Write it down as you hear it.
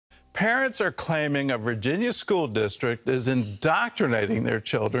parents are claiming a Virginia school district is indoctrinating their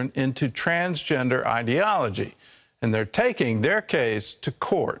children into transgender ideology, and they're taking their case to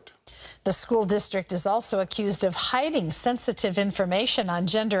court. The school district is also accused of hiding sensitive information on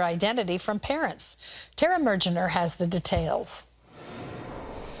gender identity from parents. Tara Mergener has the details.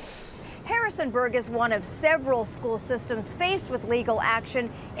 Harrisonburg is one of several school systems faced with legal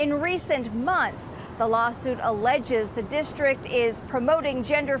action in recent months. The lawsuit alleges the district is promoting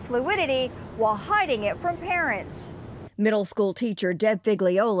gender fluidity while hiding it from parents. Middle school teacher Deb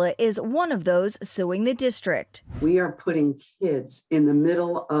Figliola is one of those suing the district. We are putting kids in the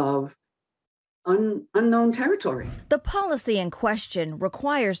middle of unknown territory. The policy in question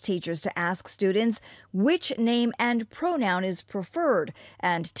requires teachers to ask students which name and pronoun is preferred,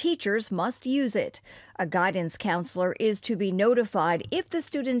 and teachers must use it. A guidance counselor is to be notified if the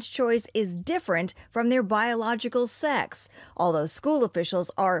student's choice is different from their biological sex, although school officials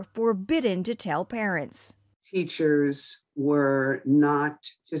are forbidden to tell parents. Teachers were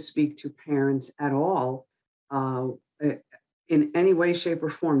not to speak to parents at all in any way, shape, or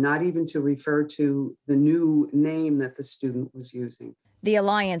form, not even to refer to the new name that the student was using. The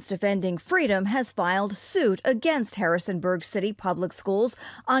Alliance Defending Freedom has filed suit against Harrisonburg City Public Schools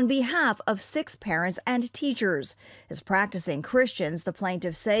on behalf of 6 parents and teachers. As practicing Christians, the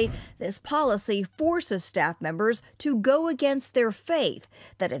plaintiffs say this policy forces staff members to go against their faith,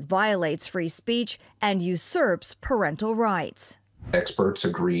 that it violates free speech and usurps parental rights. Experts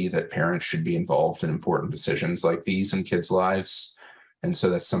agree that parents should be involved in important decisions like these in kids' lives. And so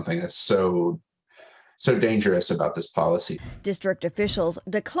that's something that's so dangerous about this policy. District officials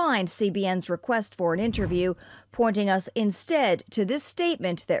declined CBN's request for an interview, pointing us instead to this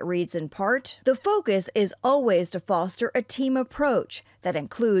statement that reads in part, "The focus is always to foster a team approach that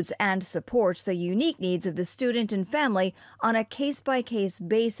includes and supports the unique needs of the student and family on a case-by-case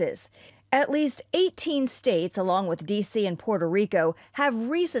basis." At least 18 states, along with D.C. and Puerto Rico, have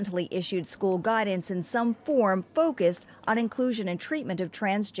recently issued school guidance in some form focused on inclusion and treatment of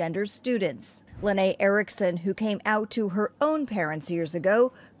transgender students. Lene Erickson, who came out to her own parents years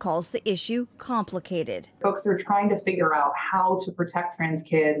ago, calls the issue complicated. Folks are trying to figure out how to protect trans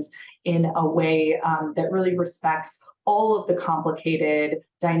kids in a way that really respects all of the complicated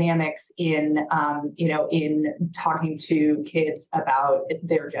dynamics in talking to kids about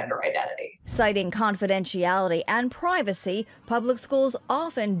their gender identity. Citing confidentiality and privacy, public schools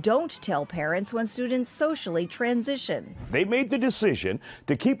often don't tell parents when students socially transition. They made the decision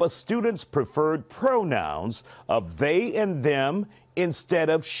to keep a student's preferred pronouns of they and them instead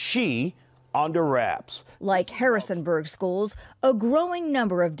of she under wraps. Like Harrisonburg schools, a growing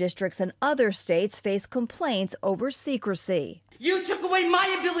number of districts in other states face complaints over secrecy. You took away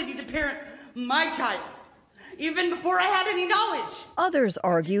my ability to parent my child, even before I had any knowledge. Others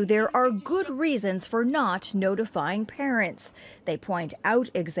argue there are good reasons for not notifying parents. They point out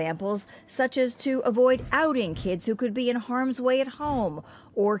examples such as to avoid outing kids who could be in harm's way at home,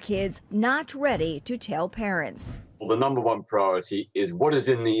 or kids not ready to tell parents. Well, the number one priority is what is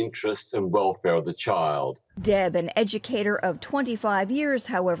in the interests and welfare of the child. Deb, an educator of 25 years,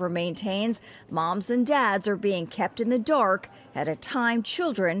 however, maintains moms and dads are being kept in the dark at a time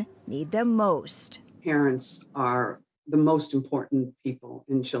children need them most. Parents are the most important people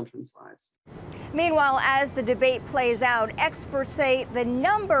in children's lives. Meanwhile, as the debate plays out, experts say the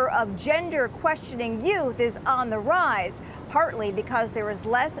number of gender-questioning youth is on the rise, partly because there is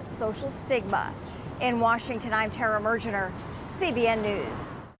less social stigma. In Washington, I'm Tara Mergener, CBN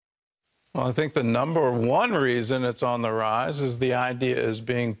News. Well, I think the number one reason it's on the rise is the idea is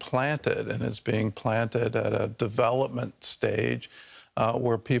being planted, and it's being planted at a development stage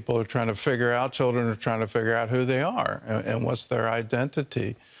where people are trying to figure out, children are trying to figure out who they are and what's their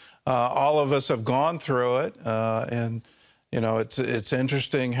identity. All of us have gone through it, and you know, it's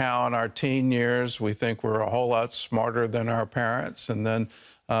interesting how in our teen years we think we're a whole lot smarter than our parents, and then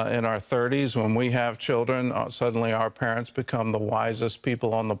in our 30s, when we have children, suddenly our parents become the wisest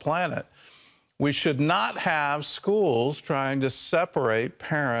people on the planet. We should not have schools trying to separate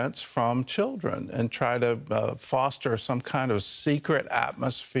parents from children and try to foster some kind of secret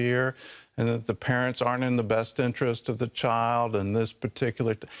atmosphere, and that the parents aren't in the best interest of the child in this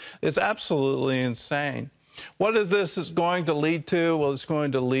particular. It's absolutely insane. What is this going to lead to? Well, it's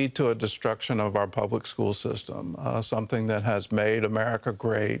going to lead to a destruction of our public school system, something that has made America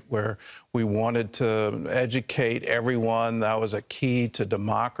great, where we wanted to educate everyone. That was a key to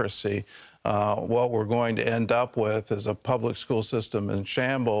democracy. What we're going to end up with is a public school system in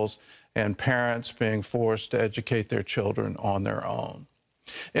shambles and parents being forced to educate their children on their own.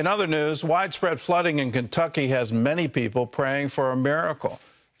 In other news, widespread flooding in Kentucky has many people praying for a miracle.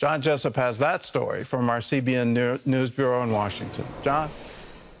 John Jessup has that story from our CBN News Bureau in Washington. John?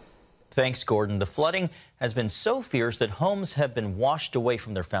 Thanks, Gordon. The flooding has been so fierce that homes have been washed away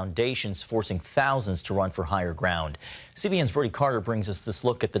from their foundations, forcing thousands to run for higher ground. CBN's Brody Carter brings us this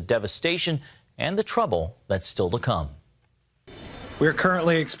look at the devastation and the trouble that's still to come. We're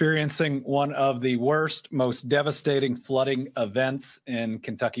currently experiencing one of the worst, most devastating flooding events in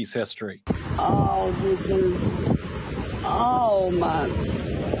Kentucky's history. Oh, this is, oh my.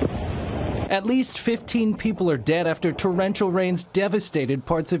 At least 15 people are dead after torrential rains devastated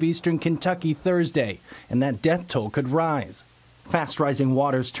parts of eastern Kentucky Thursday, and that death toll could rise. Fast-rising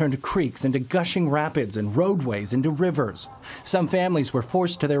waters turned creeks into gushing rapids and roadways into rivers. Some families were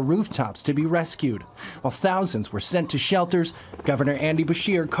forced to their rooftops to be rescued, while thousands were sent to shelters. Governor Andy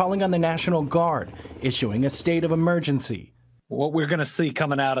Beshear calling on the National Guard, issuing a state of emergency. What we're going to see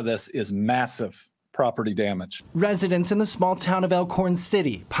coming out of this is massive property damage. Residents in the small town of Elkhorn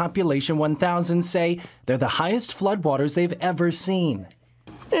City, population 1,000, say they're the highest floodwaters they've ever seen.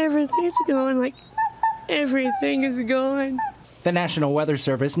 Everything's going, everything is going. The National Weather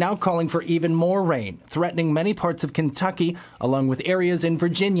Service now calling for even more rain, threatening many parts of Kentucky, along with areas in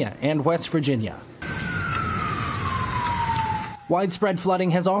Virginia and West Virginia. Widespread flooding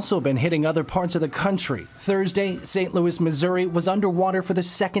has also been hitting other parts of the country. Thursday, St. Louis, Missouri was underwater for the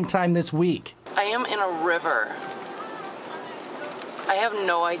second time this week. I am in a river. I have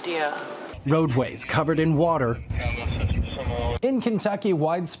no idea. Roadways covered in water. In Kentucky,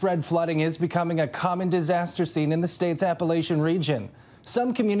 widespread flooding is becoming a common disaster scene in the state's Appalachian region.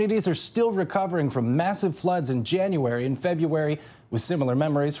 Some communities are still recovering from massive floods in January and February, with similar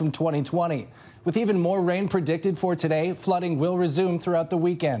memories from 2020. With even more rain predicted for today, flooding will resume throughout the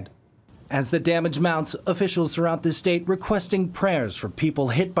weekend. As the damage mounts, officials throughout the state requesting prayers for people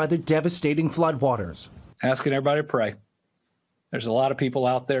hit by the devastating floodwaters. Asking everybody to pray. There's a lot of people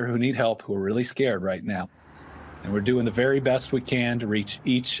out there who need help, who are really scared right now. And we're doing the very best we can to reach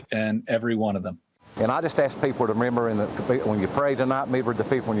each and every one of them. And I just ask people to remember when you pray tonight, remember the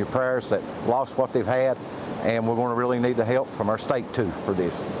people in your prayers that lost what they've had, and we're going to really need the help from our state too for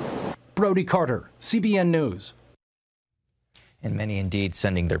this. Brody Carter, CBN News. And many indeed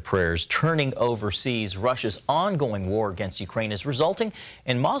sending their prayers. Turning overseas, Russia's ongoing war against Ukraine is resulting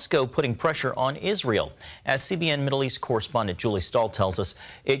in Moscow putting pressure on Israel. As CBN Middle East correspondent Julie Stahl tells us,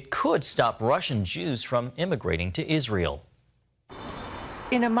 it could stop Russian Jews from immigrating to Israel.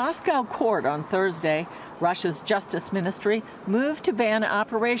 In a Moscow court on Thursday, Russia's Justice Ministry moved to ban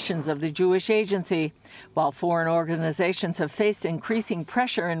operations of the Jewish Agency. While foreign organizations have faced increasing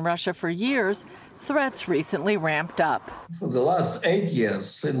pressure in Russia for years, threats recently ramped up. For the last 8 years,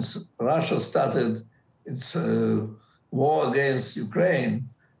 since Russia started its war against Ukraine,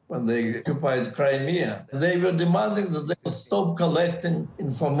 when they occupied Crimea, they were demanding that they stop collecting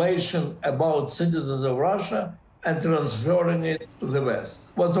information about citizens of Russia and transferring it to the West.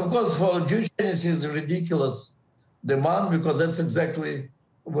 But of course, for Jewish agency, it's a ridiculous demand because that's exactly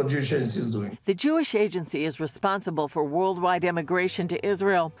what Jewish agency is doing. The Jewish Agency is responsible for worldwide immigration to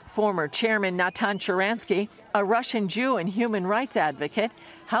Israel. Former chairman Natan Sharansky, a Russian Jew and human rights advocate,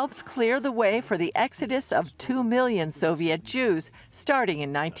 helped clear the way for the exodus of 2 million Soviet Jews starting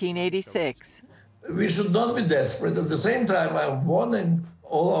in 1986. We should not be desperate. At the same time, I'm warning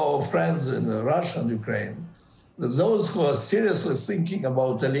all our friends in Russia and Ukraine that those who are seriously thinking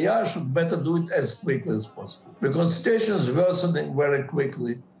about Aliyah should better do it as quickly as possible, because the situation is worsening very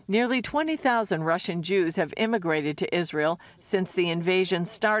quickly. Nearly 20,000 Russian Jews have immigrated to Israel since the invasion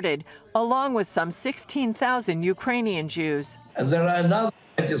started, along with some 16,000 Ukrainian Jews. And there are another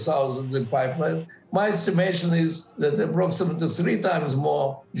 20,000 in the pipeline. My estimation is that approximately 3 times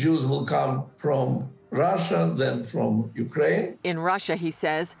more Jews will come from Russia than from Ukraine. In Russia, he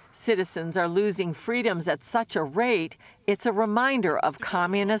says, citizens are losing freedoms at such a rate, it's a reminder of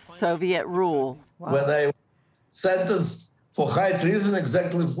communist Soviet rule. Wow. When they sentenced for high treason,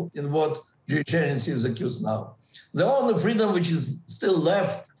 exactly in what Jewish agency is accused now. The only freedom which is still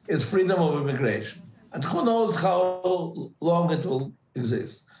left is freedom of immigration. And who knows how long it will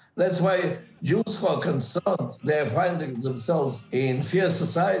exist. That's why Jews who are concerned, they are finding themselves in fair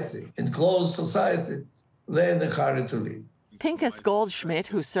society, in closed society, they're in a hurry to leave. Pinchas Goldschmidt,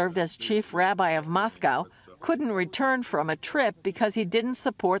 who served as chief rabbi of Moscow, couldn't return from a trip because he didn't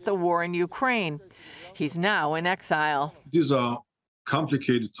support the war in Ukraine. He's now in exile. These are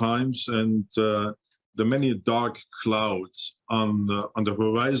complicated times, and there are many dark clouds on the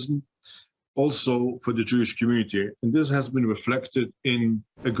horizon. also for the Jewish community. And this has been reflected in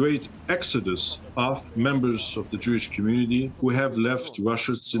a great exodus of members of the Jewish community who have left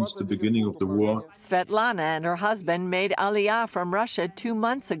Russia since the beginning of the war. Svetlana and her husband made Aliyah from Russia 2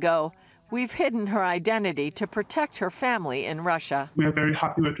 months ago. We've hidden her identity to protect her family in Russia. We are very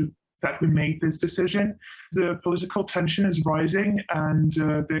happy that we made this decision. The political tension is rising, and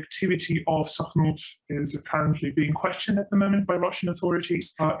the activity of Sakhnut is apparently being questioned at the moment by Russian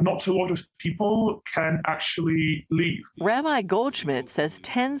authorities. Not a lot of people can actually leave. Rabbi Goldschmidt says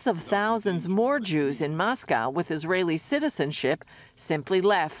tens of thousands more Jews in Moscow with Israeli citizenship simply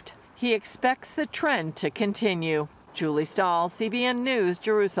left. He expects the trend to continue. Julie Stahl, CBN News,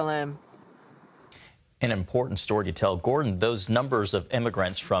 Jerusalem. An important story to tell. Gordon, those numbers of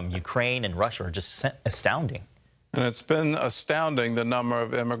immigrants from Ukraine and Russia are just astounding. And it's been astounding, the number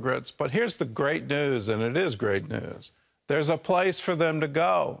of immigrants. But here's the great news, and it is great news. There's a place for them to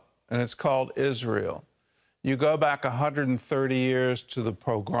go, and it's called Israel. You go back 130 years to the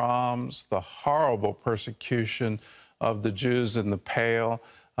pogroms, the horrible persecution of the Jews in the Pale,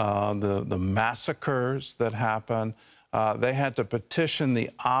 the massacres that happened. They had to petition the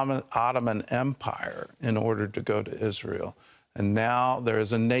Ottoman Empire in order to go to Israel. And now there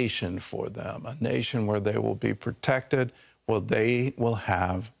is a nation for them, a nation where they will be protected, where they will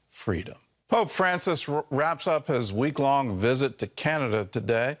have freedom. Pope Francis wraps up his week-long visit to Canada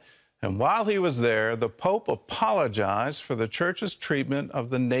today. And while he was there, the Pope apologized for the Church's treatment of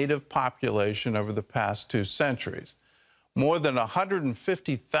the native population over the past 2 centuries. More than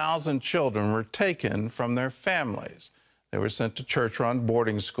 150,000 children were taken from their families. They were sent to church-run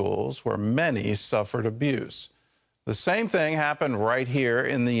boarding schools where many suffered abuse. The same thing happened right here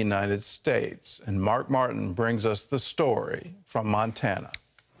in the United States. And Mark Martin brings us the story from Montana.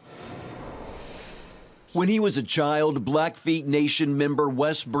 When he was a child, Blackfeet Nation member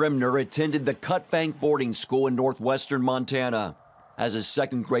Wes Bremner attended the Cut Bank boarding school in northwestern Montana. As a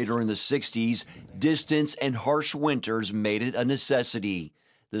second grader in the 60s, distance and harsh winters made it a necessity.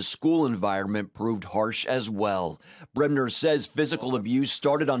 The school environment proved harsh as well. Bremner says physical abuse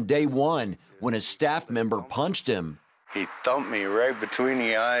started on day 1 when a staff member punched him. He thumped me right between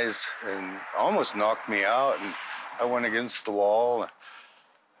the eyes and almost knocked me out, and I went against the wall.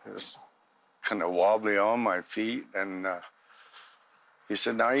 It was kind of wobbly on my feet, and he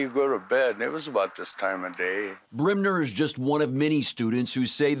said, "Now you go to bed." And it was about this time of day. Bremner is just one of many students who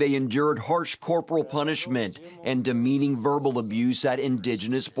say they endured harsh corporal punishment and demeaning verbal abuse at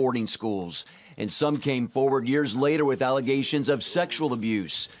indigenous boarding schools. And some came forward years later with allegations of sexual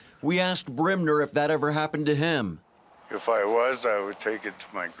abuse. We asked Bremner if that ever happened to him. If I was, I would take it to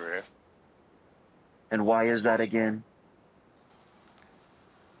my grave. And why is that again?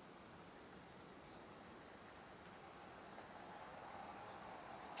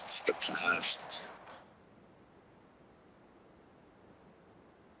 It's the past.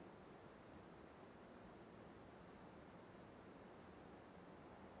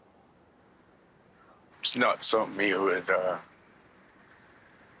 It's not something you would,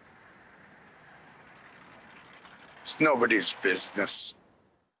 it's nobody's business.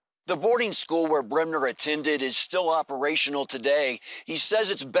 The boarding school where Bremner attended is still operational today. He says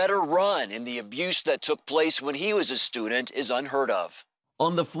it's better run, and the abuse that took place when he was a student is unheard of.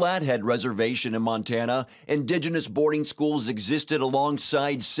 On the Flathead Reservation in Montana, indigenous boarding schools existed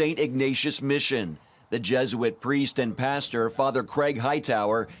alongside St. Ignatius Mission. The Jesuit priest and pastor, Father Craig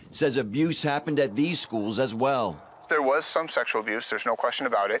Hightower, says abuse happened at these schools as well. There was some sexual abuse, there's no question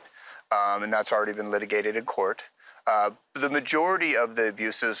about it, and that's already been litigated in court. The majority of the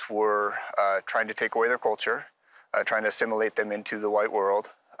abuses were trying to take away their culture, trying to assimilate them into the white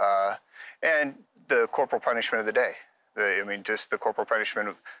world, and the corporal punishment of the day. Just the corporal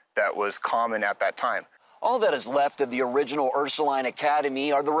punishment that was common at that time. All that is left of the original Ursuline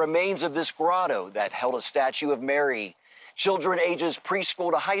Academy are the remains of this grotto that held a statue of Mary. Children ages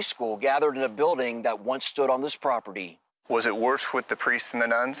preschool to high school gathered in a building that once stood on this property. Was it worse with the priests and the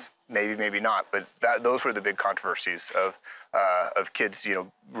nuns? Maybe, maybe not, but those were the big controversies of kids,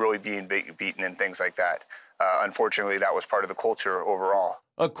 really being beaten and things like that. Unfortunately, that was part of the culture overall.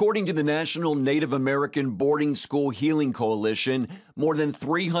 According to the National Native American Boarding School Healing Coalition, more than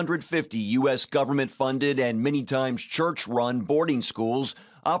 350 U.S. government-funded and many times church-run boarding schools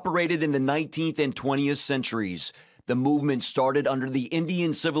operated in the 19th and 20th centuries. The movement started under the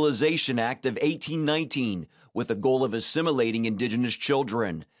Indian Civilization Act of 1819 with the goal of assimilating indigenous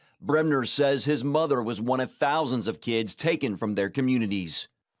children. Bremner says his mother was one of thousands of kids taken from their communities.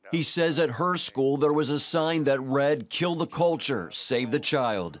 He says at her school there was a sign that read, "Kill the culture, save the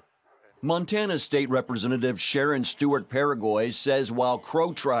child." Montana State Representative Sharon Stewart Paraguay says while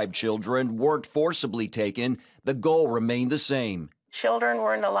Crow Tribe children weren't forcibly taken, the goal remained the same. Children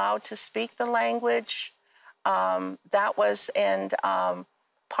weren't allowed to speak the language. Part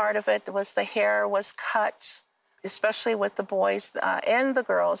of it was the hair was cut, especially with the boys and the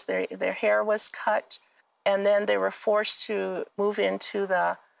girls. Their hair was cut, and then they were forced to move into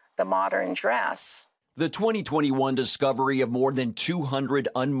the modern dress. The 2021 discovery of more than 200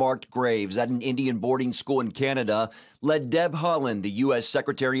 unmarked graves at an Indian boarding school in Canada led Deb Haaland, the U.S.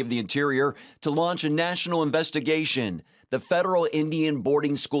 Secretary of the Interior, to launch a national investigation, the Federal Indian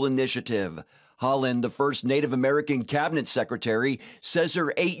Boarding School Initiative. Haaland, the first Native American cabinet secretary, says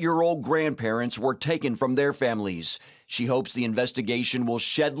her 8-year-old grandparents were taken from their families. She hopes the investigation will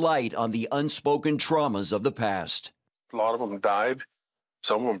shed light on the unspoken traumas of the past. A lot of them died.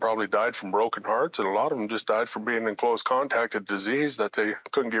 Some of them probably died from broken hearts, and a lot of them just died from being in close contact with disease that they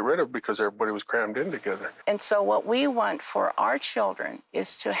couldn't get rid of because everybody was crammed in together. And so what we want for our children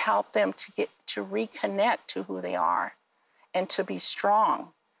is to help them to reconnect to who they are and to be strong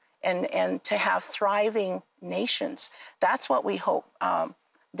and to have thriving nations. That's what we hope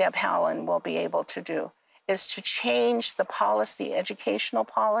Deb Haaland will be able to do, is to change the policy, educational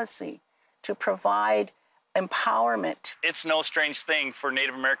policy, to provide empowerment. It's no strange thing for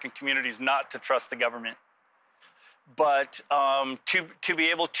Native American communities not to trust the government. But to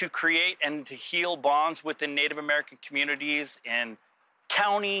be able to create and to heal bonds within Native American communities and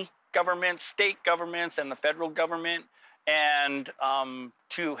county governments, state governments, and the federal government, and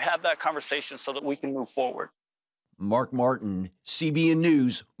to have that conversation so that we can move forward. Mark Martin, CBN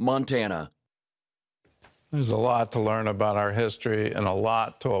News, Montana. There's a lot to learn about our history and a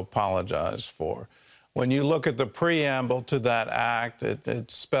lot to apologize for. When you look at the preamble to that act, it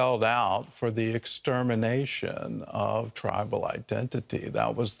spelled out for the extermination of tribal identity.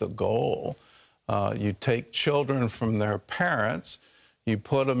 That was the goal. You take children from their parents, you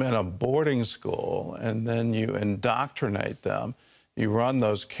put them in a boarding school, and then you indoctrinate them. You run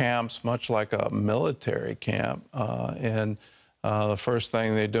those camps much like a military camp, and the first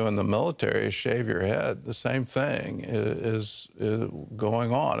thing they do in the military is shave your head. The same thing is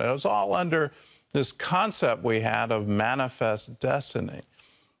going on. It was all under this concept we had of manifest destiny.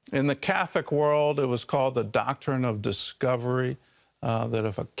 In the Catholic world, it was called the doctrine of discovery, that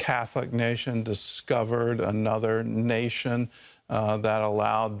if a Catholic nation discovered another nation, that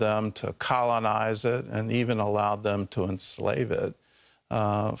allowed them to colonize it and even allowed them to enslave it.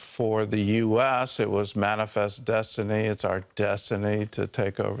 For the U.S., it was manifest destiny. It's our destiny to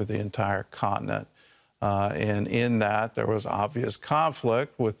take over the entire continent. And in that, there was obvious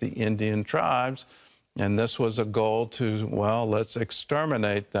conflict with the Indian tribes. And this was a goal to, well, let's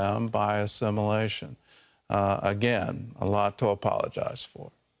exterminate them by assimilation. Again, a lot to apologize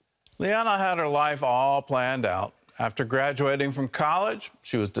for. Liana had her life all planned out. After graduating from college,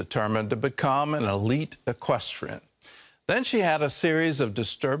 she was determined to become an elite equestrian. Then she had a series of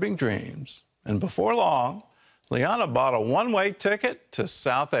disturbing dreams. And before long, Liana bought a one-way ticket to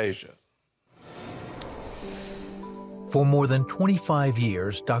South Asia. For more than 25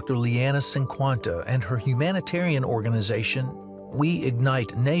 years, Dr. Liana Cinquanta and her humanitarian organization, We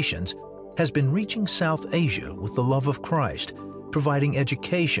Ignite Nations, has been reaching South Asia with the love of Christ, providing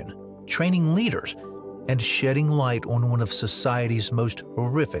education, training leaders, and shedding light on one of society's most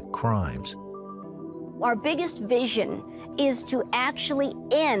horrific crimes. Our biggest vision is to actually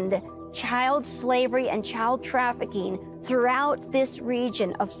end child slavery and child trafficking throughout this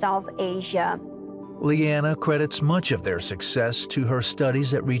region of South Asia. Liana credits much of their success to her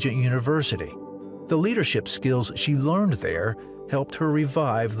studies at Regent University. The leadership skills she learned there helped her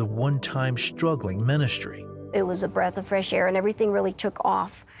revive the one-time struggling ministry. It was a breath of fresh air, and everything really took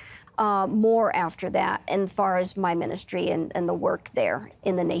off more after that, as far as my ministry and the work there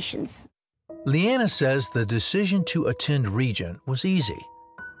in the nations. Liana says the decision to attend Regent was easy.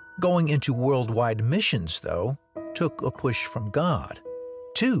 Going into worldwide missions, though, took a push from God.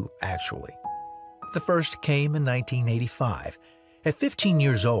 Two, actually. The first came in 1985. At 15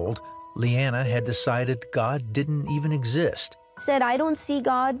 years old, Liana had decided God didn't even exist. Said, I don't see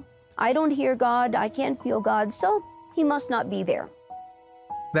God, I don't hear God, I can't feel God, so he must not be there.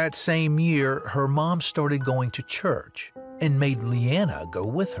 That same year, her mom started going to church and made Liana go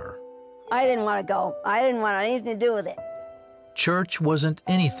with her. I didn't want to go. I didn't want anything to do with it. Church wasn't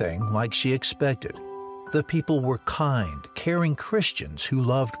anything like she expected. The people were kind, caring Christians who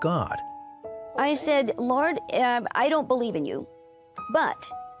loved God. I said, Lord, I don't believe in you, but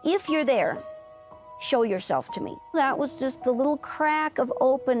if you're there, show yourself to me. That was just the little crack of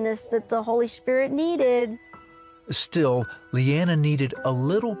openness that the Holy Spirit needed. Still, Leanna needed a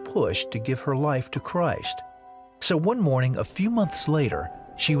little push to give her life to Christ. So one morning, a few months later,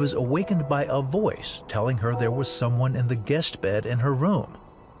 she was awakened by a voice telling her there was someone in the guest bed in her room.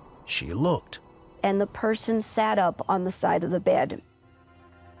 She looked. And the person sat up on the side of the bed.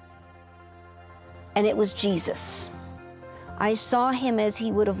 And it was Jesus. I saw him as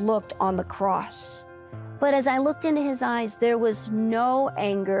he would have looked on the cross. But as I looked into his eyes, there was no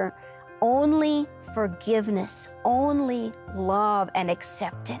anger, only forgiveness, only love and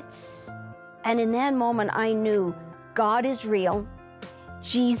acceptance. And in that moment, I knew God is real,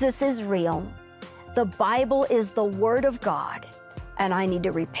 Jesus is real, the Bible is the Word of God, and I need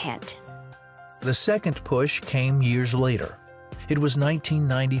to repent. The second push came years later. It was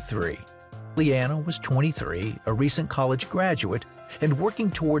 1993. Leanna was 23, a recent college graduate, and working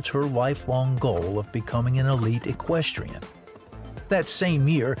towards her lifelong goal of becoming an elite equestrian. That same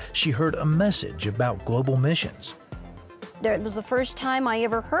year, she heard a message about global missions. It was the first time I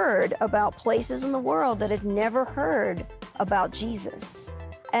ever heard about places in the world that had never heard about Jesus.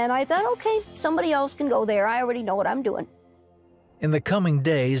 And I thought, okay, somebody else can go there. I already know what I'm doing. In the coming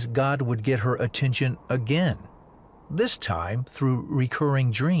days, God would get her attention again, this time through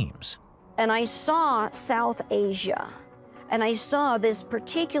recurring dreams. And I saw South Asia, and I saw this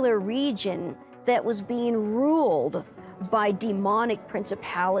particular region that was being ruled by demonic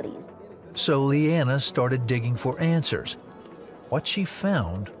principalities. So Leanna started digging for answers. What she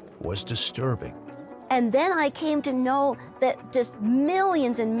found was disturbing. And then I came to know that just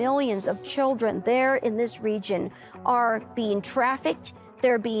millions and millions of children there in this region are being trafficked,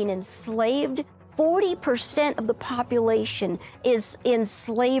 they're being enslaved. 40% of the population is in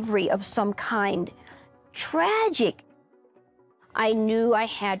slavery of some kind. Tragic. I knew I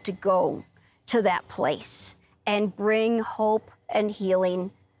had to go to that place and bring hope and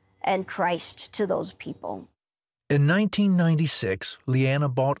healing and Christ to those people. In 1996, Leanna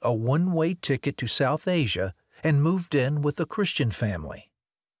bought a one-way ticket to South Asia and moved in with a Christian family.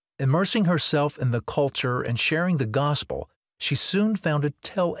 Immersing herself in the culture and sharing the gospel, she soon founded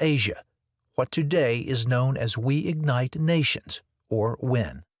Tell Asia, what today is known as We Ignite Nations, or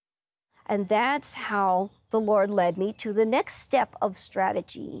WIN. And that's how the Lord led me to the next step of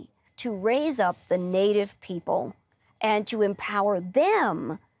strategy, to raise up the native people and to empower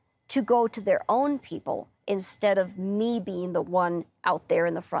them to go to their own people instead of me being the one out there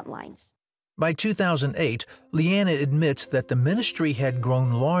in the front lines. By 2008, Leanna admits that the ministry had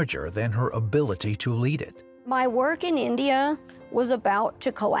grown larger than her ability to lead it. My work in India was about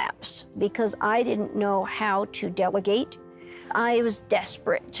to collapse because I didn't know how to delegate. I was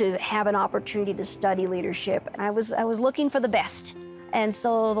desperate to have an opportunity to study leadership. I was looking for the best, and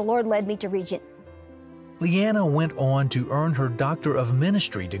so the Lord led me to Regent. Leanna went on to earn her Doctor of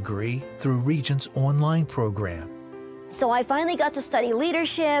Ministry degree through Regent's online program. So I finally got to study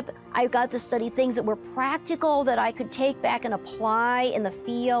leadership. I got to study things that were practical that I could take back and apply in the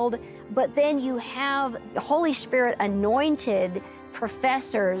field. But then you have the Holy Spirit anointed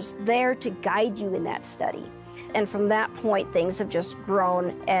professors there to guide you in that study. And from that point, things have just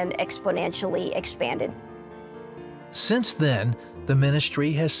grown and exponentially expanded. Since then, the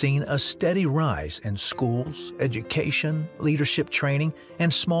ministry has seen a steady rise in schools, education, leadership training,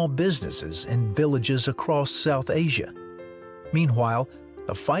 and small businesses in villages across South Asia. Meanwhile,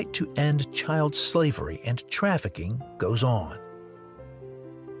 the fight to end child slavery and trafficking goes on.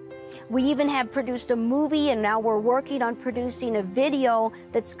 We even have produced a movie, and now we're working on producing a video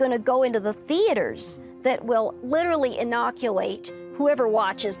that's going to go into the theaters that will literally inoculate whoever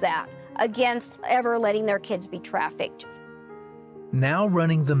watches that against ever letting their kids be trafficked. Now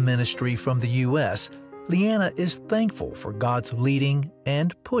running the ministry from the U.S., Leanna is thankful for God's leading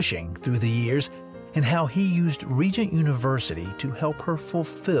and pushing through the years and how He used Regent University to help her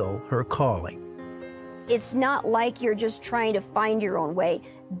fulfill her calling. It's not like you're just trying to find your own way.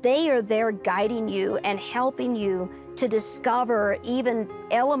 They are there guiding you and helping you to discover even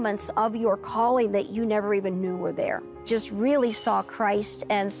elements of your calling that you never even knew were there. Just really saw Christ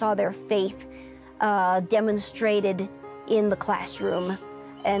and saw their faith demonstrated in the classroom,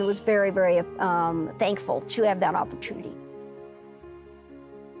 and was very, very thankful to have that opportunity.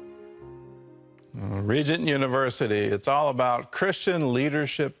 Regent University, it's all about Christian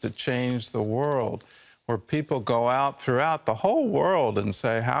leadership to change the world, where people go out throughout the whole world and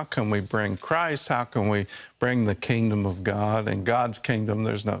say, how can we bring Christ? How can we bring the kingdom of God? In God's kingdom,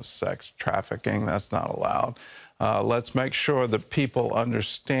 there's no sex trafficking. That's not allowed. Let's make sure that people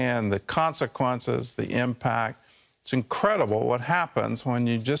understand the consequences, the impact. It's incredible what happens when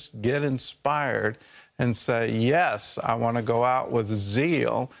you just get inspired and say, yes, I want to go out with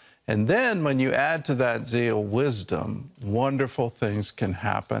zeal And then when you add to that zeal wisdom, wonderful things can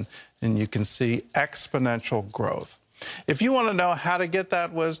happen, and you can see exponential growth. If you want to know how to get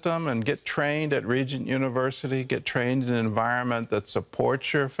that wisdom and get trained at Regent University, get trained in an environment that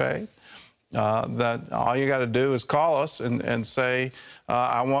supports your faith, that all you got to do is call us and say,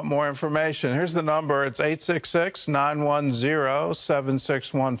 I want more information. Here's the number. It's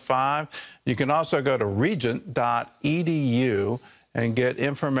 866-910-7615. You can also go to regent.edu and get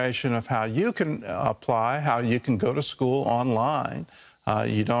information of how you can apply, how you can go to school online.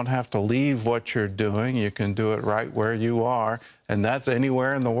 You don't have to leave what you're doing. You can do it right where you are, and that's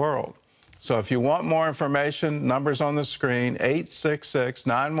anywhere in the world. So if you want more information, numbers on the screen,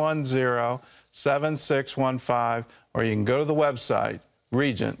 866-910-7615, or you can go to the website,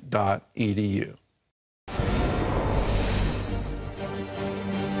 regent.edu.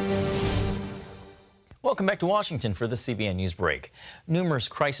 Welcome back to Washington for the CBN News Break. Numerous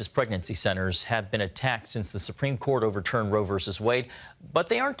crisis pregnancy centers have been attacked since the Supreme Court overturned Roe v. Wade, but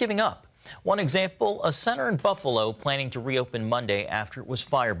they aren't giving up. One example, a center in Buffalo planning to reopen Monday after it was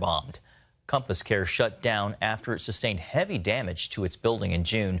firebombed. Compass Care shut down after it sustained heavy damage to its building in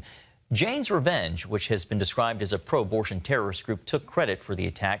June. Jane's Revenge, which has been described as a pro-abortion terrorist group, took credit for the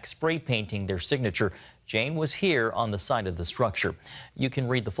attack, spray painting their signature. Jane was here on the side of the structure. You can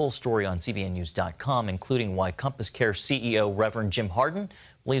read the full story on CBNNews.com, including why Compass Care CEO Reverend Jim Hardin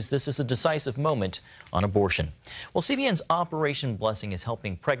believes this is a decisive moment on abortion. Well, CBN's Operation Blessing is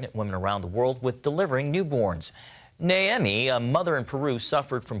helping pregnant women around the world with delivering newborns. Naomi, a mother in Peru,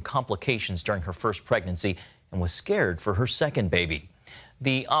 suffered from complications during her first pregnancy and was scared for her second baby.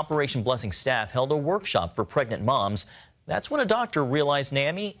 The Operation Blessing staff held a workshop for pregnant moms. That's when a doctor realized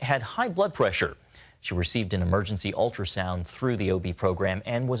Naomi had high blood pressure. She received an emergency ultrasound through the OB program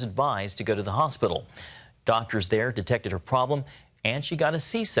and was advised to go to the hospital. Doctors there detected her problem, and she got a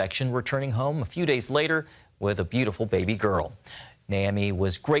C-section, returning home a few days later with a beautiful baby girl. Naomi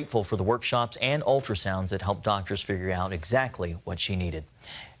was grateful for the workshops and ultrasounds that helped doctors figure out exactly what she needed.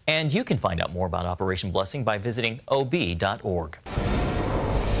 And you can find out more about Operation Blessing by visiting ob.org.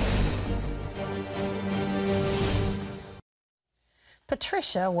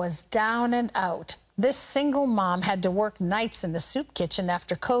 Patricia was down and out. This single mom had to work nights in the soup kitchen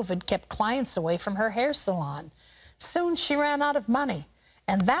after COVID kept clients away from her hair salon. Soon she ran out of money,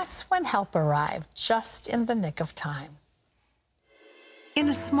 and that's when help arrived, just in the nick of time. In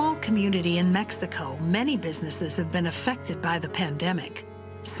a small community in Mexico, many businesses have been affected by the pandemic.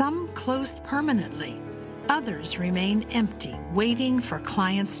 Some closed permanently. Others remain empty, waiting for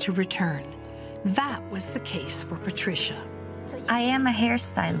clients to return. That was the case for Patricia. I am a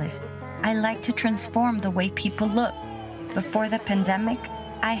hairstylist. I like to transform the way people look. Before the pandemic,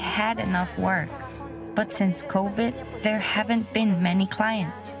 I had enough work. But since COVID, there haven't been many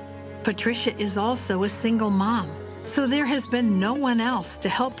clients. Patricia is also a single mom, so there has been no one else to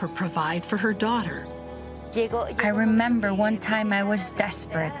help her provide for her daughter. I remember one time I was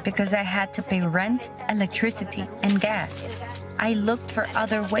desperate because I had to pay rent, electricity, and gas. I looked for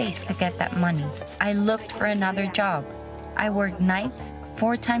other ways to get that money. I looked for another job. I worked nights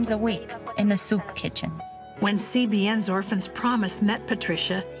 4 times a week in a soup kitchen. When CBN's Orphans Promise met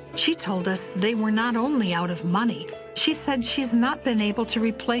Patricia, she told us they were not only out of money, she said she's not been able to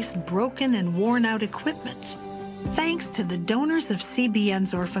replace broken and worn out equipment. Thanks to the donors of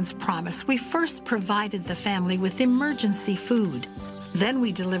CBN's Orphans Promise, we first provided the family with emergency food. Then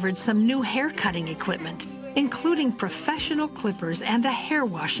we delivered some new hair cutting equipment, including professional clippers and a hair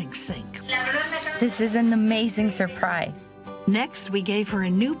washing sink. This is an amazing surprise. Next, we gave her a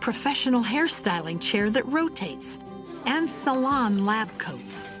new professional hairstyling chair that rotates and salon lab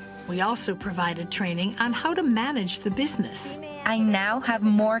coats. We also provided training on how to manage the business. I now have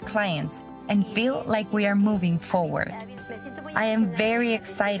more clients and feel like we are moving forward. I am very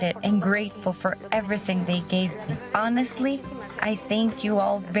excited and grateful for everything they gave me. Honestly, I thank you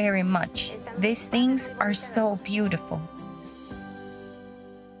all very much. These things are so beautiful.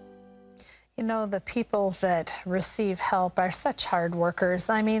 You know, the people that receive help are such hard workers.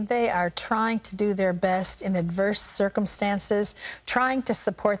 I mean, they are trying to do their best in adverse circumstances, trying to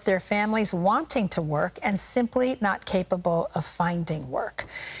support their families, wanting to work, and simply not capable of finding work.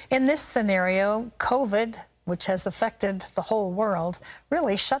 In this scenario, COVID, which has affected the whole world,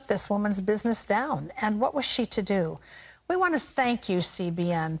 really shut this woman's business down. And what was she to do? We want to thank you,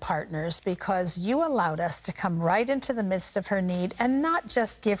 CBN partners, because you allowed us to come right into the midst of her need and not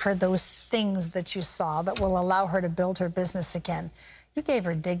just give her those things that you saw that will allow her to build her business again. You gave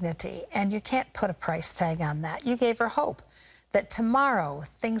her dignity, and you can't put a price tag on that. You gave her hope that tomorrow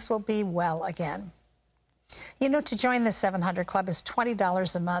things will be well again. You know, to join the 700 Club is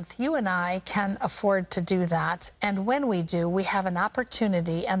 $20 a month. You and I can afford to do that. And when we do, we have an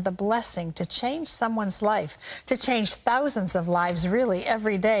opportunity and the blessing to change someone's life, to change thousands of lives, really,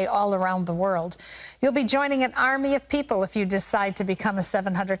 every day all around the world. You'll be joining an army of people if you decide to become a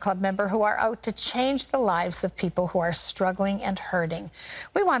 700 Club member who are out to change the lives of people who are struggling and hurting.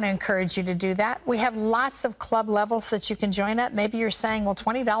 We want to encourage you to do that. We have lots of club levels that you can join at. Maybe you're saying, well,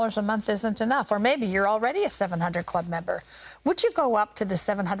 $20 a month isn't enough. Or maybe you're already a 700 Club member. Would you go up to the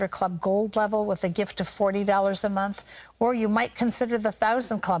 700 Club Gold level with a gift of $40 a month? Or you might consider the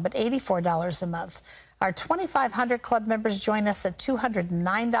 1000 Club at $84 a month. Our 2500 Club members join us at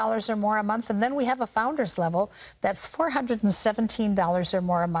 $209 or more a month, and then we have a founders level that's $417 or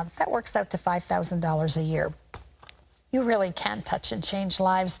more a month. That works out to $5,000 a year. You really can touch and change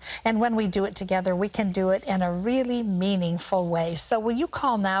lives, and when we do it together, we can do it in a really meaningful way. So will you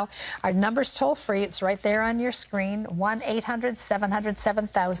call now? Our number's toll-free. It's right there on your screen,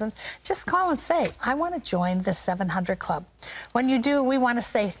 1-800-700-7000. Just call and say, I want to join the 700 Club. When you do, we want to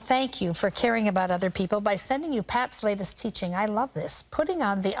say thank you for caring about other people by sending you Pat's latest teaching. I love this, Putting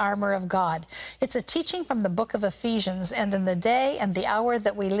on the Armor of God. It's a teaching from the book of Ephesians, and in the day and the hour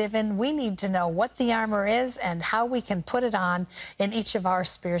that we live in, we need to know what the armor is and how we can put it on in each of our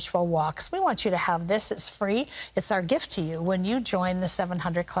spiritual walks. We want you to have this. It's free. It's our gift to you when you join the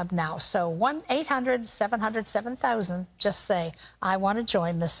 700 Club now. So 1-800-700-7000. Just say, I want to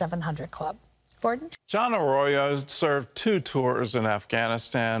join the 700 Club. Gordon? John Arroyo served 2 tours in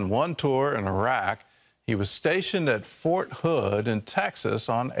Afghanistan, 1 tour in Iraq. He was stationed at Fort Hood in Texas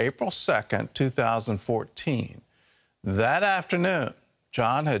on April 2nd, 2014. That afternoon,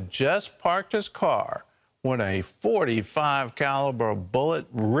 John had just parked his car when a .45 caliber bullet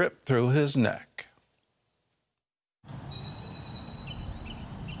ripped through his neck.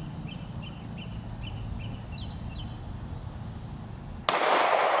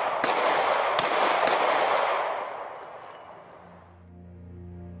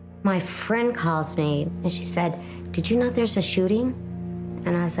 My friend calls me and she said, did you know there's a shooting?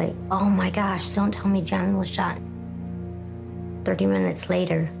 And I was like, oh my gosh, don't tell me John was shot. 30 minutes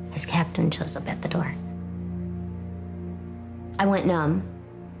later, his captain shows up at the door. I went numb,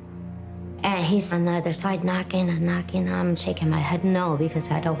 and he's on the other side knocking and knocking. I'm shaking my head no,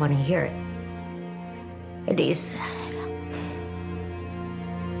 because I don't want to hear it. And he's,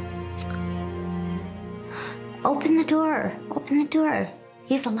 open the door,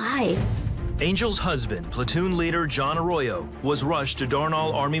 he's alive. Angel's husband, platoon leader John Arroyo, was rushed to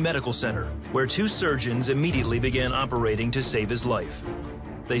Darnall Army Medical Center, where 2 surgeons immediately began operating to save his life.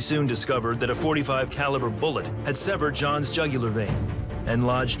 They soon discovered that a .45 caliber bullet had severed John's jugular vein and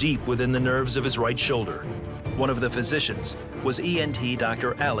lodged deep within the nerves of his right shoulder. One of the physicians was ENT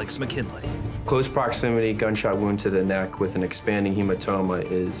Dr. Alex McKinley. Close proximity gunshot wound to the neck with an expanding hematoma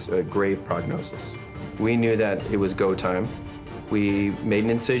is a grave prognosis. We knew that it was go time. We made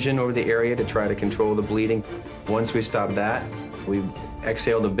an incision over the area to try to control the bleeding. Once we stopped that, we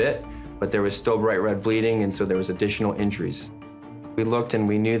exhaled a bit, but there was still bright red bleeding, and so there was additional injuries. We looked and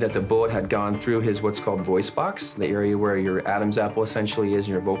we knew that the bullet had gone through his what's called voice box, the area where your Adam's apple essentially is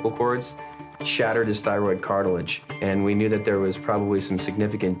in your vocal cords, shattered his thyroid cartilage. And we knew that there was probably some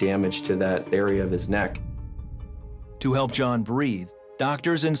significant damage to that area of his neck. To help John breathe,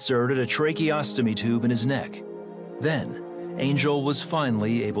 doctors inserted a tracheostomy tube in his neck. Then, Angel was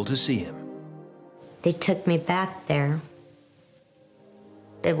finally able to see him. They took me back there.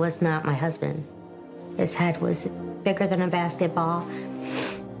 It was not my husband. His head was bigger than a basketball.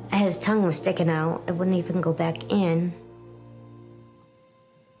 His tongue was sticking out. It wouldn't even go back in.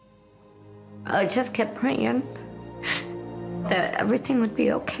 I just kept praying that everything would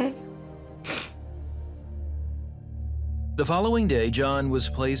be okay. The following day, John was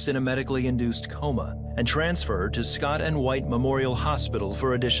placed in a medically induced coma and transferred to Scott and White Memorial Hospital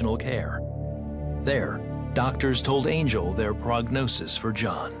for additional care. There, doctors told Angel their prognosis for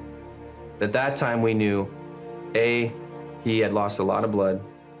John. At that time, we knew, A, he had lost a lot of blood,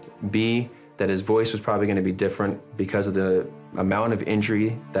 B, that his voice was probably going to be different because of the amount of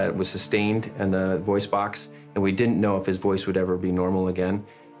injury that was sustained in the voice box, and we didn't know if his voice would ever be normal again.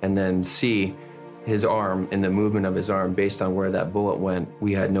 And then C, his arm and the movement of his arm based on where that bullet went,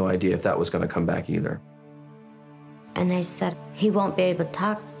 we had no idea if that was going to come back either. And they said he won't be able to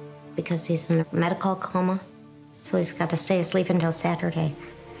talk because he's in a medical coma, so he's got to stay asleep until Saturday.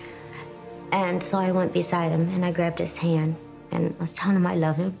 And so I went beside him and I grabbed his hand and I was telling him I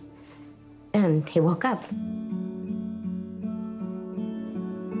love him. And he woke up.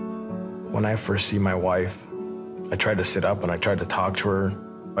 When I first see my wife, I tried to sit up and I tried to talk to her.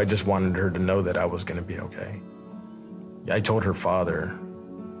 I just wanted her to know that I was going to be okay. I told her father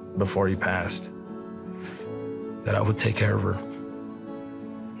before he passed that I would take care of her.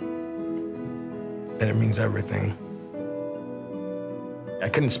 And it means everything. I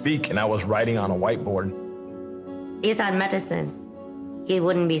couldn't speak, and I was writing on a whiteboard. He's on medicine. He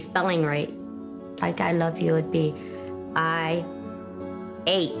wouldn't be spelling right. Like I love you would be I-H-A,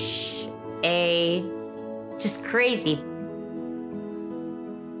 just crazy.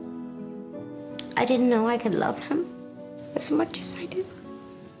 I didn't know I could love him as much as I do.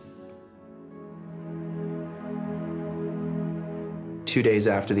 2 days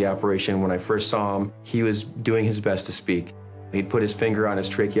after the operation, when I first saw him, he was doing his best to speak. He'd put his finger on his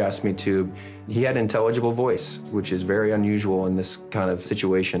tracheostomy tube. He had an intelligible voice, which is very unusual in this kind of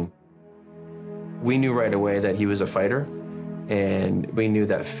situation. We knew right away that he was a fighter, and we knew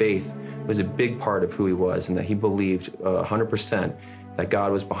that faith was a big part of who he was, and that he believed 100% that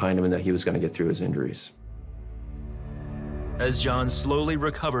God was behind him and that he was going to get through his injuries. As John slowly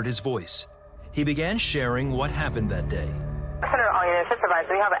recovered his voice, he began sharing what happened that day. Senator, all units, just advised,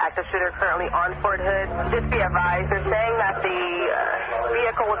 we have an active shooter currently on Fort Hood. Just be advised, they're saying that the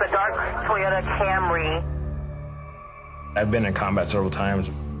vehicle was a dark Toyota Camry. I've been in combat several times.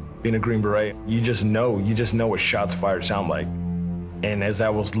 Being a Green Beret, you just know what shots fired sound like. And as I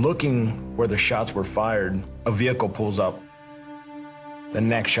was looking where the shots were fired, a vehicle pulls up. The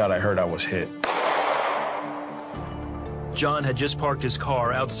next shot I heard, I was hit. John had just parked his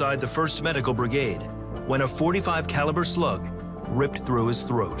car outside the 1st Medical Brigade when a .45 caliber slug ripped through his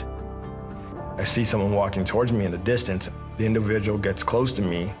throat. I see someone walking towards me in the distance. The individual gets close to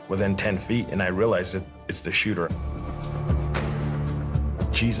me within 10 feet, and I realize that it's the shooter.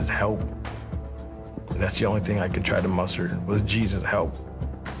 Jesus, help. And that's the only thing I could try to muster was Jesus, help.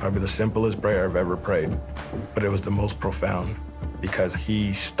 Probably the simplest prayer I've ever prayed, but it was the most profound because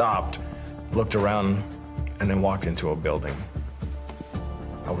he stopped, looked around, and then walked into a building.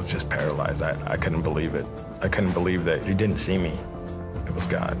 I was just paralyzed. I couldn't believe it. I couldn't believe that he didn't see me. It was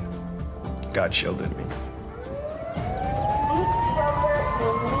God. God shielded me.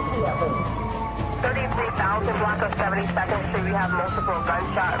 33,000 block of 72nd Street. We have multiple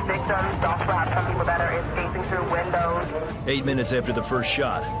gunshot victims. We also have some people that are escaping through windows. 8 minutes after the first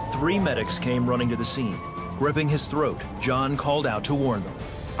shot, 3 medics came running to the scene. Gripping his throat, John called out to warn them.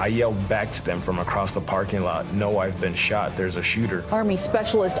 I yelled back to them from across the parking lot, "No, I've been shot. There's a shooter." Army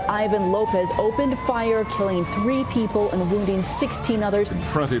Specialist Ivan Lopez opened fire, killing 3 people and wounding 16 others.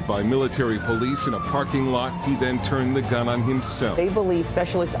 Confronted by military police in a parking lot, he then turned the gun on himself. They believe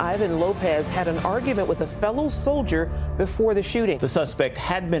Specialist Ivan Lopez had an argument with a fellow soldier before the shooting. The suspect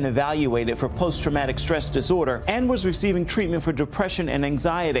had been evaluated for post-traumatic stress disorder and was receiving treatment for depression and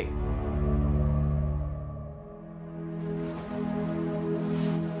anxiety.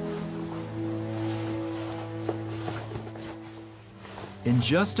 In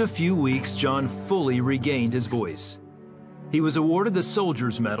just a few weeks, John fully regained his voice. He was awarded the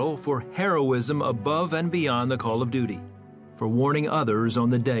Soldier's Medal for heroism above and beyond the call of duty, for warning others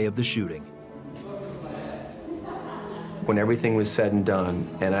on the day of the shooting. When everything was said and done,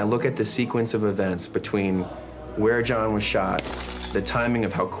 and I look at the sequence of events between where John was shot, the timing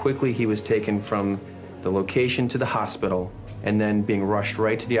of how quickly he was taken from the location to the hospital, and then being rushed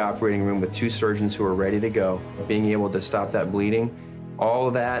right to the operating room with 2 surgeons who were ready to go, being able to stop that bleeding, all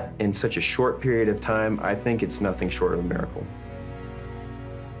of that in such a short period of time, I think it's nothing short of a miracle.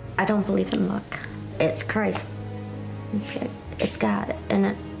 I don't believe in luck. It's Christ. It's God,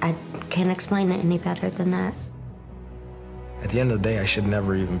 and I can't explain it any better than that. At the end of the day, I should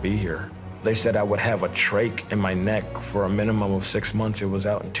never even be here. They said I would have a trach in my neck for a minimum of 6 months. It was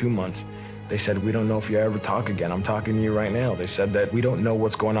out in 2 months. They said, "We don't know if you ever talk again." I'm talking to you right now. They said that we don't know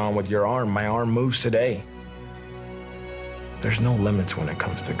what's going on with your arm. My arm moves today. There's no limits when it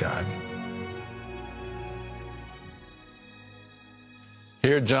comes to God.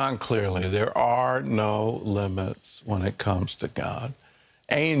 Hear John clearly. There are no limits when it comes to God.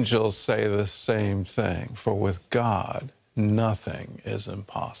 Angels say the same thing, for with God, nothing is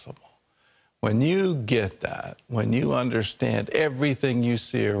impossible. When you get that, when you understand everything you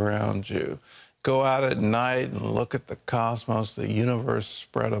see around you, go out at night and look at the cosmos, the universe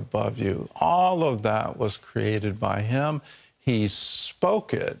spread above you, all of that was created by him. He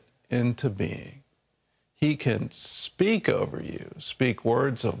spoke it into being. He can speak over you, speak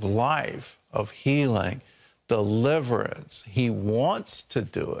words of life, of healing, deliverance. He wants to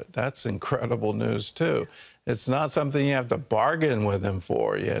do it. That's incredible news, too. It's not something you have to bargain with him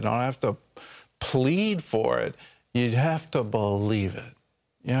for. You don't have to plead for it. You have to believe it.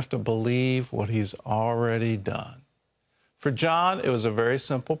 You have to believe what he's already done. For John, it was a very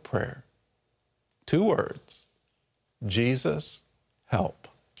simple prayer. 2 words. Jesus, help.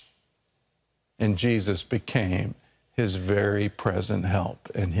 And Jesus became his very present help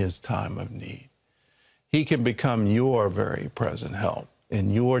in his time of need. He can become your very present help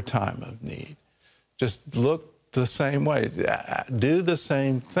in your time of need. Just look the same way. Do the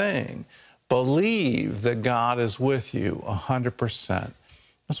same thing. Believe that God is with you 100%.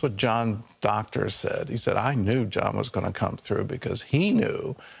 That's what John Doctor said. He said, I knew John was going to come through because he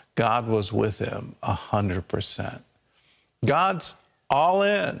knew God was with him 100%. God's all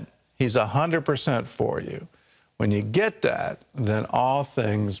in. He's 100% for you. When you get that, then all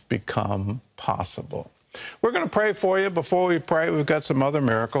things become possible. We're going to pray for you. Before we pray, we've got some other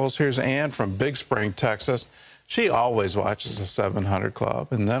miracles. Here's Ann from Big Spring, Texas. She always watches the 700 Club.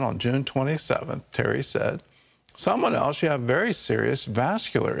 And then on June 27th, Terry said, someone else, you have very serious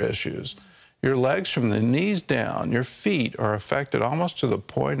vascular issues. Your legs from the knees down, your feet are affected almost to the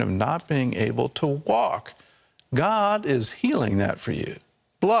point of not being able to walk. God is healing that for you.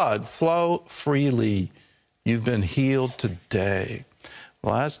 Blood flow freely. You've been healed today.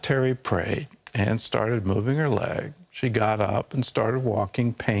 Well, as Terry prayed and started moving her leg, she got up and started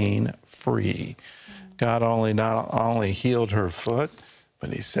walking pain-free. God not only healed her foot,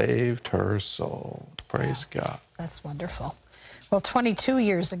 but he saved her soul. Praise God. That's wonderful. Well, 22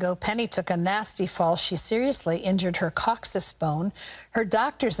 years ago, Penny took a nasty fall. She seriously injured her coccyx bone. Her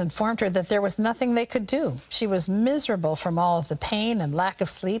doctors informed her that there was nothing they could do. She was miserable from all of the pain and lack of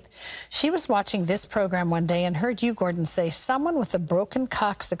sleep. She was watching this program one day and heard you, Gordon, say, someone with a broken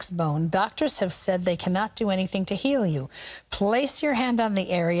coccyx bone, doctors have said they cannot do anything to heal you. Place your hand on the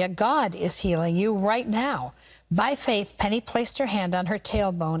area. God is healing you right now. By faith, Penny placed her hand on her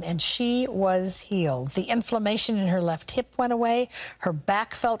tailbone, and she was healed. The inflammation in her left hip went away. Her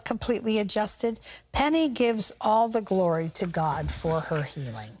back felt completely adjusted. Penny gives all the glory to God for her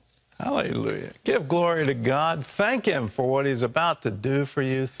healing. Hallelujah. Give glory to God. Thank him for what he's about to do for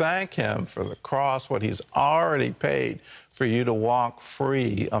you. Thank him for the cross, what he's already paid for you to walk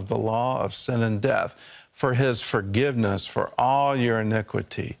free of the law of sin and death, for his forgiveness for all your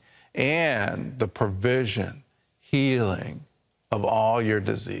iniquity, and the provision, healing of all your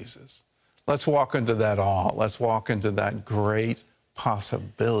diseases. Let's walk into that all. Let's walk into that great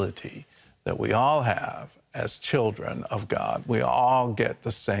possibility that we all have as children of God. We all get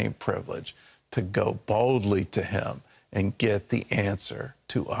the same privilege to go boldly to him and get the answer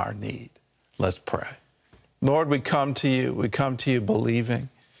to our need. Let's pray. Lord, we come to you. We come to you believing.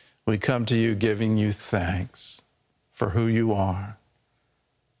 We come to you giving you thanks for who you are.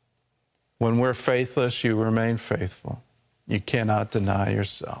 When we're faithless, you remain faithful. You cannot deny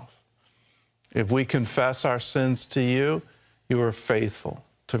yourself. If we confess our sins to you, you are faithful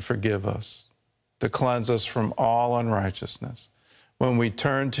to forgive us, to cleanse us from all unrighteousness. When we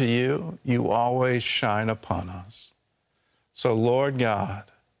turn to you, you always shine upon us. So, Lord God,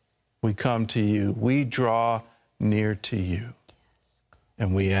 we come to you. We draw near to you.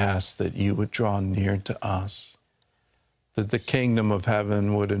 And we ask that you would draw near to us, that the kingdom of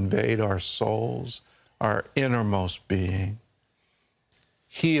heaven would invade our souls, our innermost being.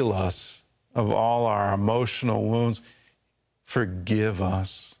 Heal us of all our emotional wounds. Forgive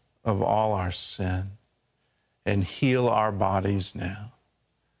us of all our sin, and heal our bodies now.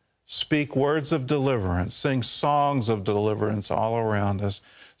 Speak words of deliverance. Sing songs of deliverance all around us.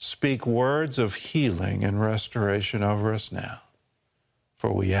 Speak words of healing and restoration over us now.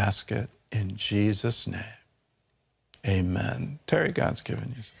 For we ask it in Jesus' name. Amen. Terry, God's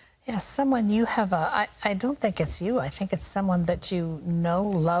given you. Yes, someone you have I don't think it's you. I think it's someone that you know,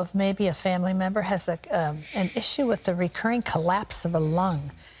 love, maybe a family member has an issue with the recurring collapse of a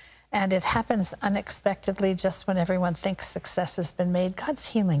lung. And it happens unexpectedly just when everyone thinks success has been made. God's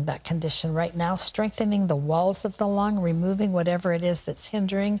healing that condition right now, strengthening the walls of the lung, removing whatever it is that's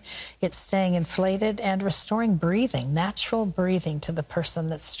hindering it staying inflated, and restoring breathing, natural breathing to the person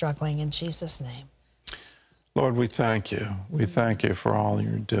that's struggling in Jesus' name. Lord, we thank you. We thank you for all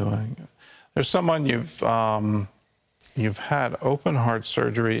you're doing. There's someone you've had open heart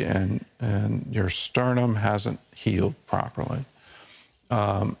surgery and your sternum hasn't healed properly.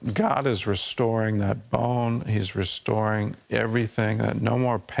 God is restoring that bone. He's restoring everything, that no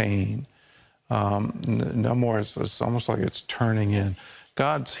more pain, no more, it's almost like it's turning in.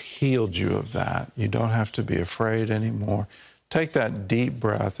 God's healed you of that. You don't have to be afraid anymore. Take that deep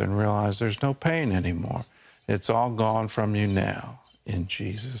breath and realize there's no pain anymore. It's all gone from you now, in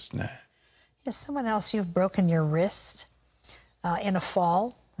Jesus' name. Yes, someone else, you've broken your wrist in a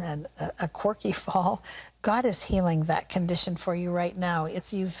fall, and a quirky fall. God is healing that condition for you right now.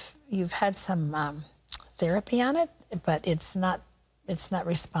 You've had some therapy on it, but it's not it's not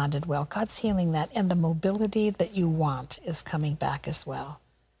responded well. God's healing that, and the mobility that you want is coming back as well.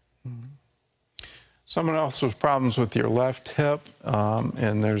 Someone else with problems with your left hip,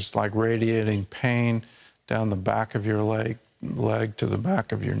 and there's like radiating pain down the back of your leg to the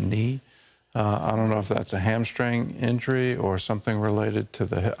back of your knee. I don't know if that's a hamstring injury or something related to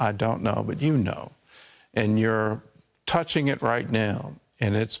the hip. I don't know, but you know. And you're touching it right now,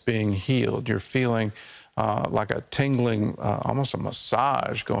 and it's being healed. You're feeling like a tingling, almost a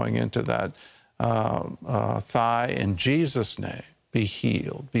massage going into that thigh. In Jesus' name, be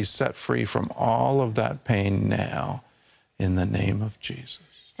healed, be set free from all of that pain now, in the name of Jesus.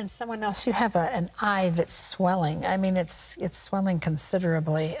 And someone else, you have an eye that's swelling. I mean, it's swelling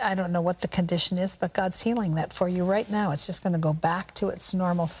considerably. I don't know what the condition is, but God's healing that for you right now. It's just going to go back to its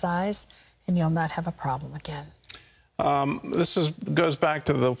normal size, and you'll not have a problem again. Goes back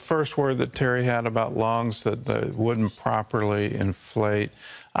to the first word that Terry had about lungs, that they wouldn't properly inflate.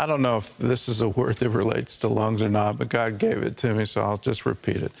 I don't know if this is a word that relates to lungs or not, but God gave it to me, so I'll just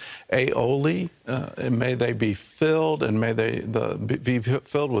repeat it. Aoli, and may they be filled, and may they be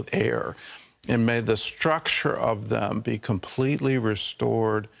filled with air, and may the structure of them be completely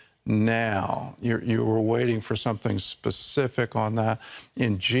restored now. You were waiting for something specific on that.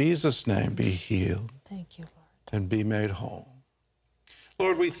 In Jesus' name, be healed. Thank you, Lord. And be made whole.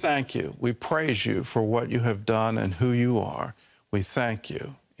 Lord, we thank you. We praise you for what you have done and who you are. We thank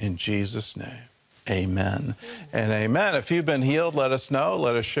you in Jesus' name. Amen and amen. If you've been healed, let us know.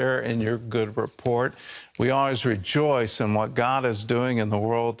 Let us share in your good report. We always rejoice in what God is doing in the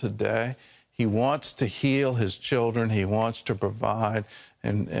world today. He wants to heal his children. He wants to provide,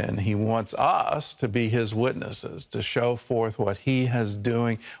 and he wants us to be his witnesses, to show forth what he is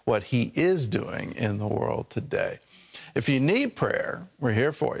doing in the world today. If you need prayer, we're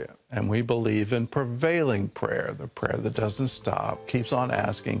here for you. And we believe in prevailing prayer, the prayer that doesn't stop, keeps on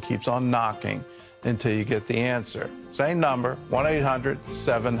asking, keeps on knocking until you get the answer. Same number,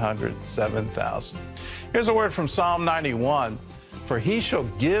 1-800-700-7000. Here's a word from Psalm 91. For he shall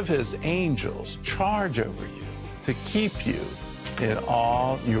give his angels charge over you to keep you in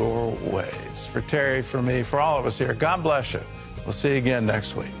all your ways. For Terry, for me, for all of us here, God bless you. We'll see you again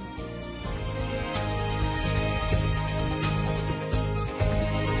next week.